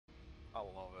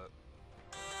love it.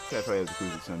 That's why he has a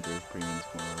Kuzi Center premium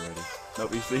spawn already.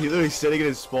 Nope, he's literally sitting in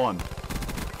his spawn.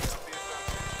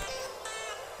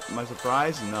 Am I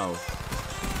surprised? No.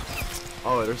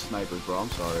 Oh, there's snipers, bro. I'm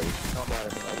sorry. Don't matter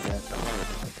me like that. Don't matter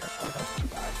me like that.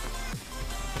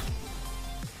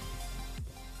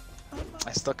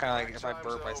 I still kind of like, if I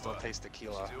burp, I still taste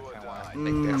tequila. I want to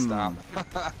make that stop.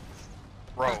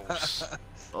 Gross.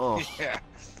 Oh. Yeah.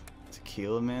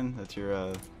 Tequila, man? That's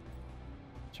your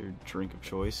drink of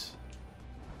choice?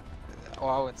 Well,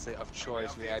 I wouldn't say of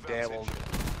choice, but yeah, I dabbled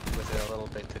with it a little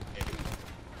bit today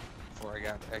before I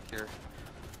got back here.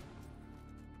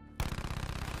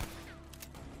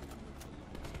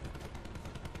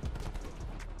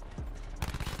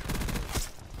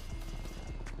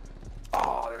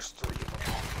 Oh, there's 3 of them.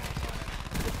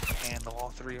 Handle all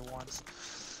 3 at once.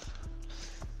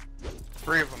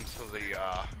 3 of them to the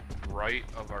right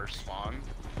of our spawn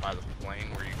by the plane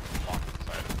where you can walk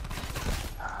inside it.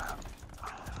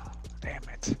 Damn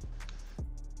it.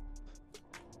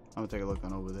 I'm gonna take a look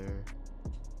on over there.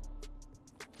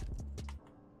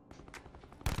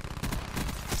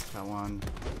 Got one.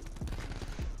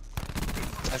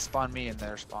 That spawned me in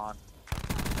their spawn.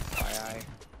 Aye.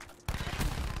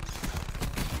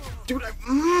 Dude,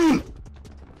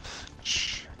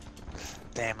 Shh.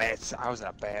 Damn it, I was in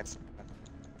a bad spot.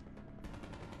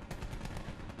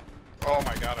 Oh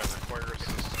my god, I require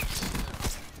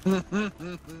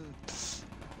assistance.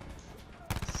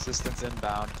 Assistance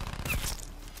inbound.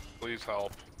 Please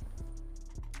help.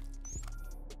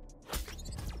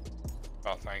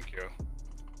 Oh, thank you.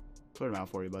 put him out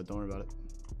for you, bud. Don't worry about it.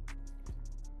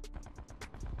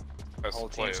 Best Whole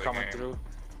play team's of the coming game. through.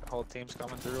 The whole team's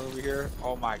coming through over here.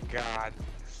 Oh my god.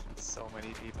 So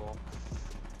many people.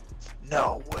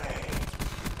 No way.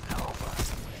 No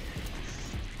fucking way.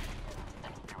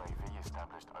 UAV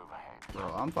established overhead.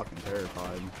 Bro, I'm fucking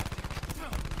terrified.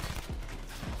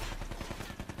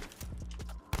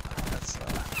 That's, I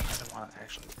don't want to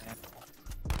actually handle.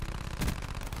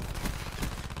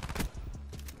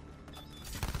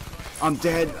 I'm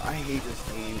dead. I hate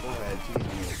this game. Go ahead.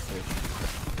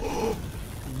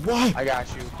 What? I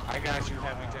got you. I got you,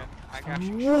 Hematin. I got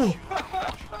you. Whoa.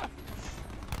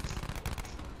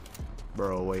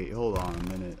 Bro, wait. Hold on a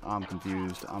minute. I'm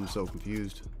confused. I'm so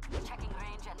confused.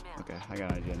 Okay, I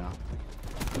got an idea now.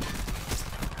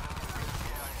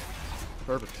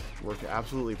 Perfect. Worked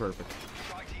absolutely perfect.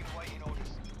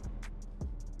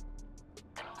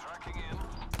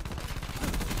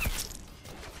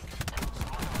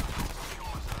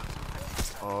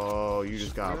 Oh, you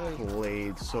just got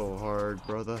played so hard,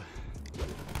 brother.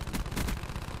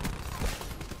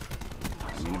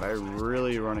 I mean, if I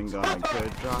really run and gun, I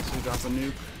could possibly drop a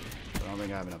nuke, but I don't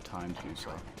think I have enough time to do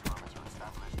so.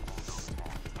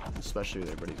 Especially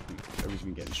with everybody's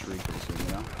been getting streaked pretty soon,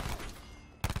 you know?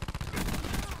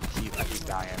 I keep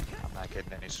dying. I'm not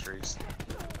getting any streaks.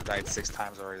 I died 6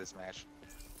 times already this match.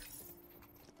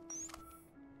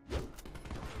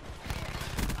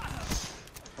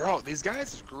 Bro, these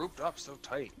guys are grouped up so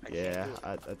tight. I Yeah, can't do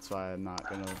it. that's why I'm not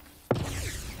gonna.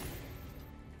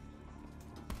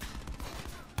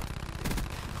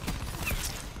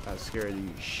 That scared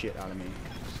the shit out of me.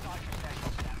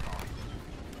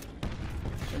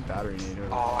 And battery needed.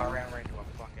 Oh, I ran right into a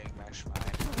fucking mesh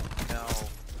mine. No.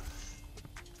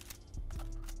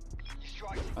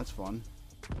 That's fun.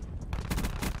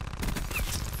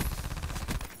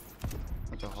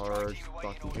 That's a hard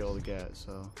fucking kill to get,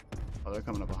 so. Oh, they're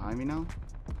coming up behind me now?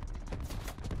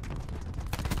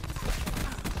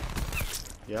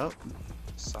 Yep.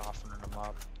 Softening them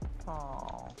up.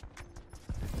 Oh.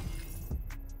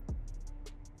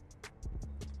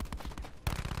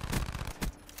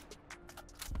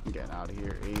 I'm getting out of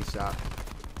here ASAP.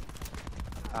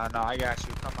 No, I got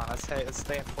you. Come on, let's stay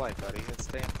in play, buddy. Let's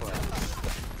stay in play.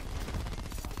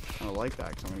 I don't like that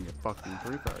because I'm gonna get fucking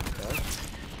free cards, okay?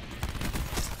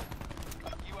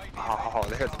 Oh,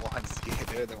 they're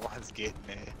the ones getting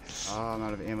it. Oh, I'm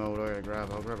out of ammo. What do I gotta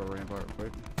grab? I'll grab a rampart real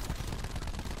quick.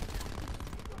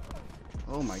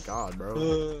 Oh my god, bro.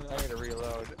 I need to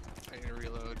reload.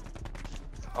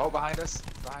 Oh, behind us.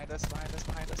 Behind us.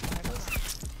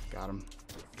 Got him.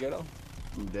 Get him.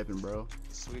 I'm dipping, bro.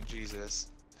 Sweet Jesus.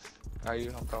 Are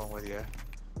you? I'm coming with you.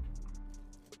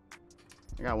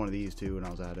 I got one of these too when I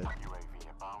was at it. UAV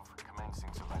above,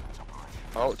 commencing surveillance operation.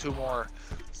 Oh, 2 more.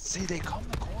 See, they come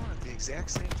the corner at the exact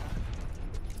same time.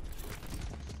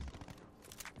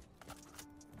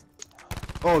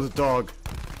 Oh, the dog.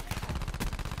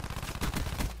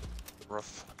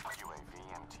 Roof. UAV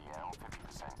MTL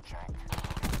 50% check.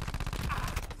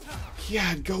 He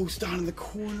had ghost down in the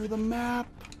corner of the map.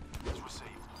 It's received.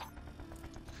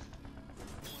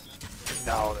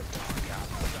 No, the dog got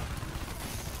me.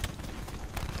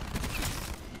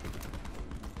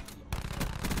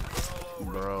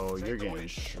 Bro, you're getting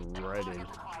shredded.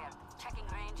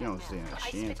 You don't stand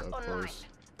a chance up close.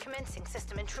 Commencing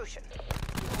system intrusion.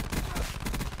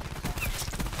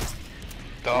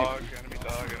 Dog, enemy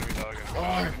dog, enemy dog, enemy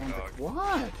dog, enemy dog.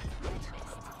 What?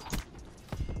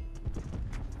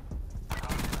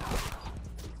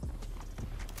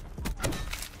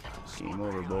 Game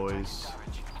over, boys.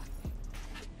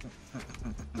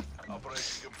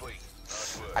 Operation complete.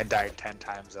 Nice work. I died 10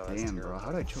 times though. That's Damn, bro, terrible.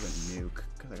 how did I choke a nuke?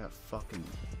 Because I got fucking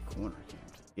corner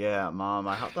camped. Yeah, Mom,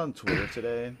 I hopped on Twitter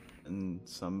today, and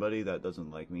somebody that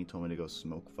doesn't like me told me to go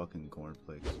smoke fucking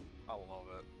cornflakes. I love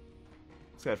it.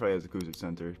 This guy probably has a Kuzik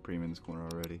Center, pretty in this corner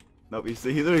already. Nope, he's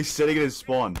literally sitting in his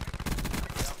spawn. We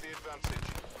have the advantage.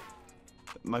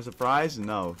 My surprise?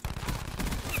 No.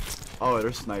 Oh,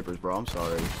 there's snipers, bro, I'm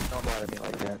sorry. Don't lie to me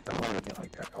like that. Don't lie to me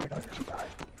like that. Oh, no, you're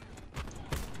surprised.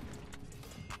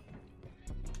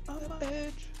 On the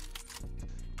edge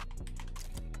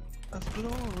of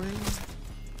glory.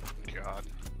 God.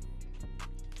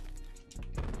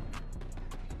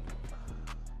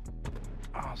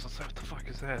 Oh, so what the fuck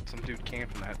is that? Some dude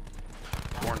camping that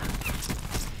corner.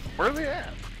 Where are they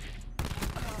at?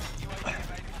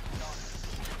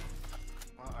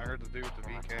 Well, I heard the dude with the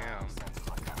VKM.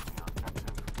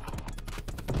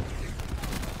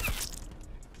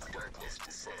 Darkness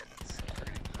descends.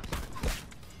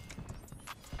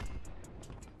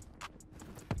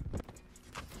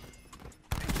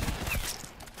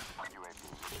 UAV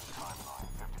mission timeline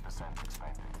 50%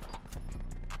 expanded.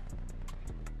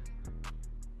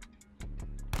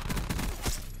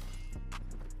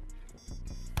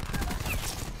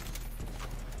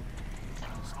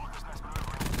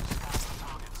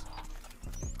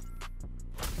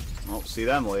 Well, see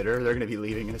them later. They're gonna be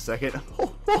leaving in a second.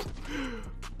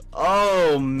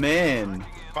 Oh, man.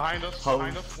 Behind us, How-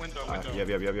 window, window.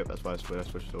 Yep. That's why I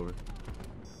switched over.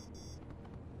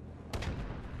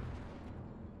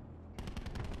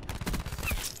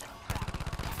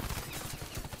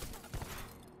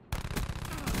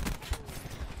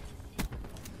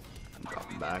 I'm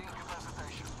dropping back.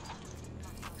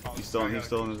 Oh, He's still in got a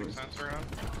his- acoustic sensor on?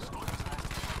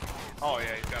 Oh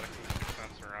yeah, he's got a acoustic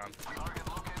sensor on.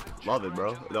 Love it,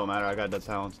 bro. It don't matter. I got that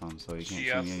silence on, so you can't see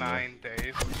me anyway. 9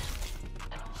 days.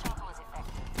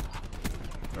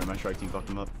 Alright, my strike team fucked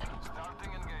him up.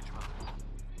 Starting engagement.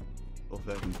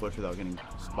 Hopefully I can push without getting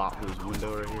spot through this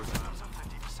window right here. 50%.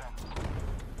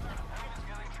 Enemy's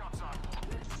getting shots on.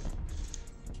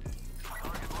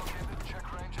 Target located. Check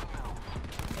range and middle.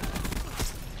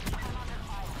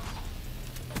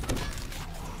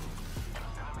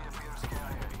 Enemy appears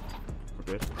KIA. We're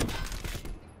good.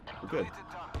 We're good.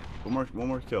 One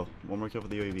more kill. One more kill for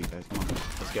the UAV, guys. Come on.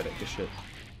 Let's get it. Good shit.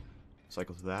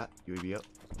 Cycle to that. UAV up.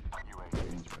 Very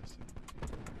interesting.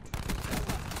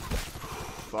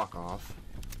 Fuck off.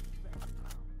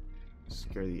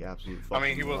 Scare the absolute I fucking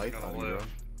mean, he wasn't life gonna out of me, live.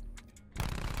 bro.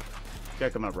 Guy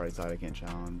coming up right side. I can't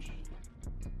challenge.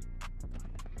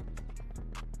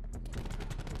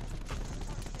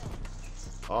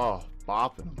 Oh,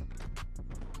 bopping him.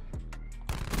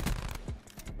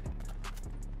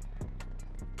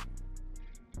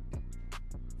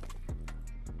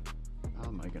 How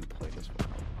am I gonna play this one?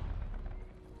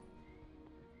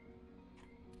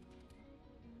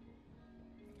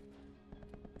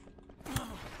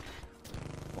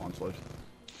 Launch load.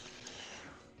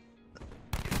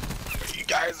 You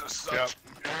guys are such Yep.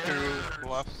 Two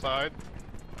left side.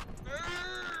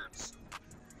 nerds.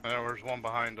 And there was one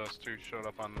behind us too, showed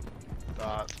up on the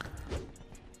dot.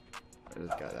 There's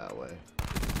this guy that way.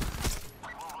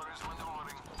 Revolver is window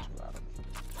loading.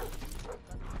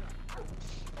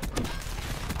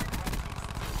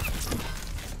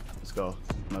 Let's go.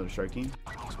 Another strike team.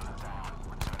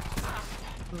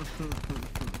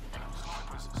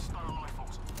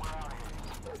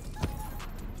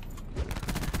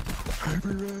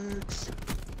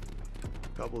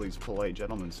 A couple of these polite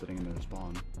gentlemen sitting in their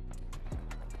spawn.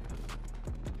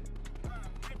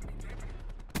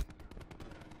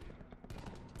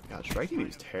 God, striking me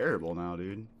is terrible now,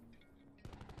 dude.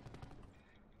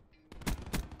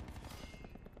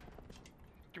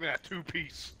 Give me that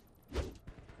 2-piece.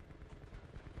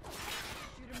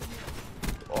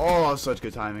 Oh, such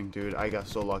good timing, dude. I got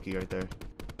so lucky right there.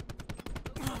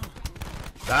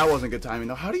 That wasn't good timing,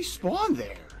 though. How do you spawn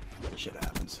there? Shit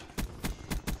happens.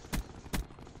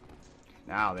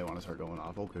 Now they want to start going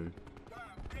off. Okay.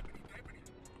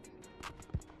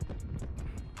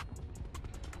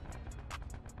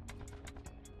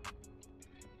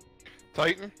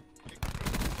 Titan.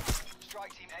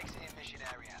 Strike team exiting mission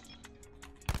area.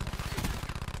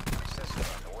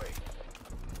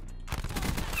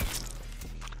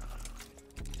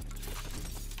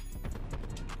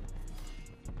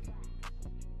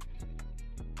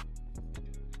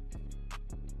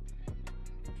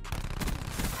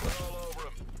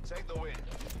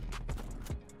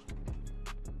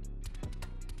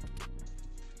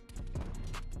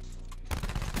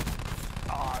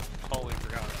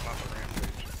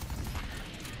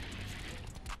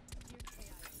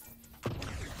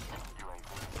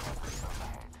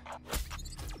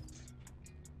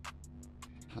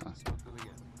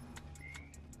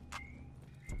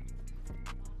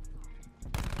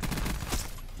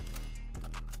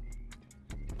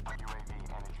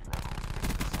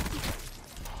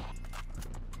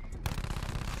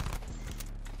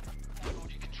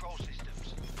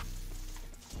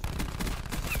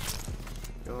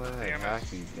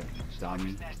 hacking, yeah,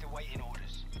 dummy.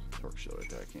 Torque shield right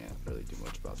there. I can't really do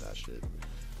much about that shit.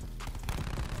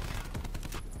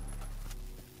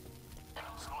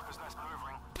 Sniper's nest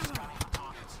maneuvering. Scanning for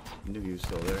targets. I knew he was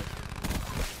still there.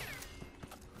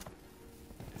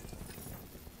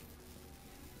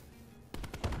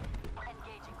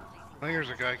 I think there's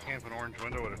a guy camping orange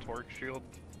window with a torque shield.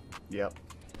 Yep.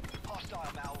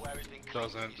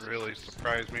 Doesn't really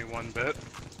surprise me one bit.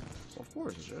 Well, of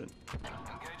course it should.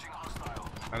 Engaging hostile.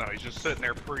 I know, he's just sitting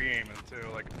there pre-aiming too,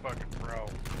 like a fucking pro.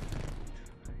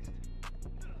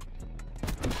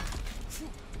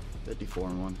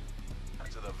 54-1.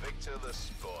 To the victor, the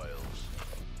spoils.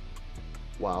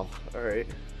 Wow. All right.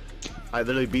 I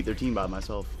literally beat their team by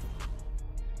myself.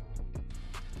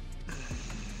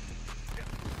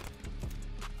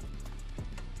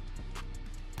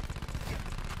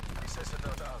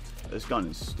 This gun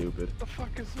is stupid. What the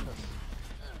fuck is this?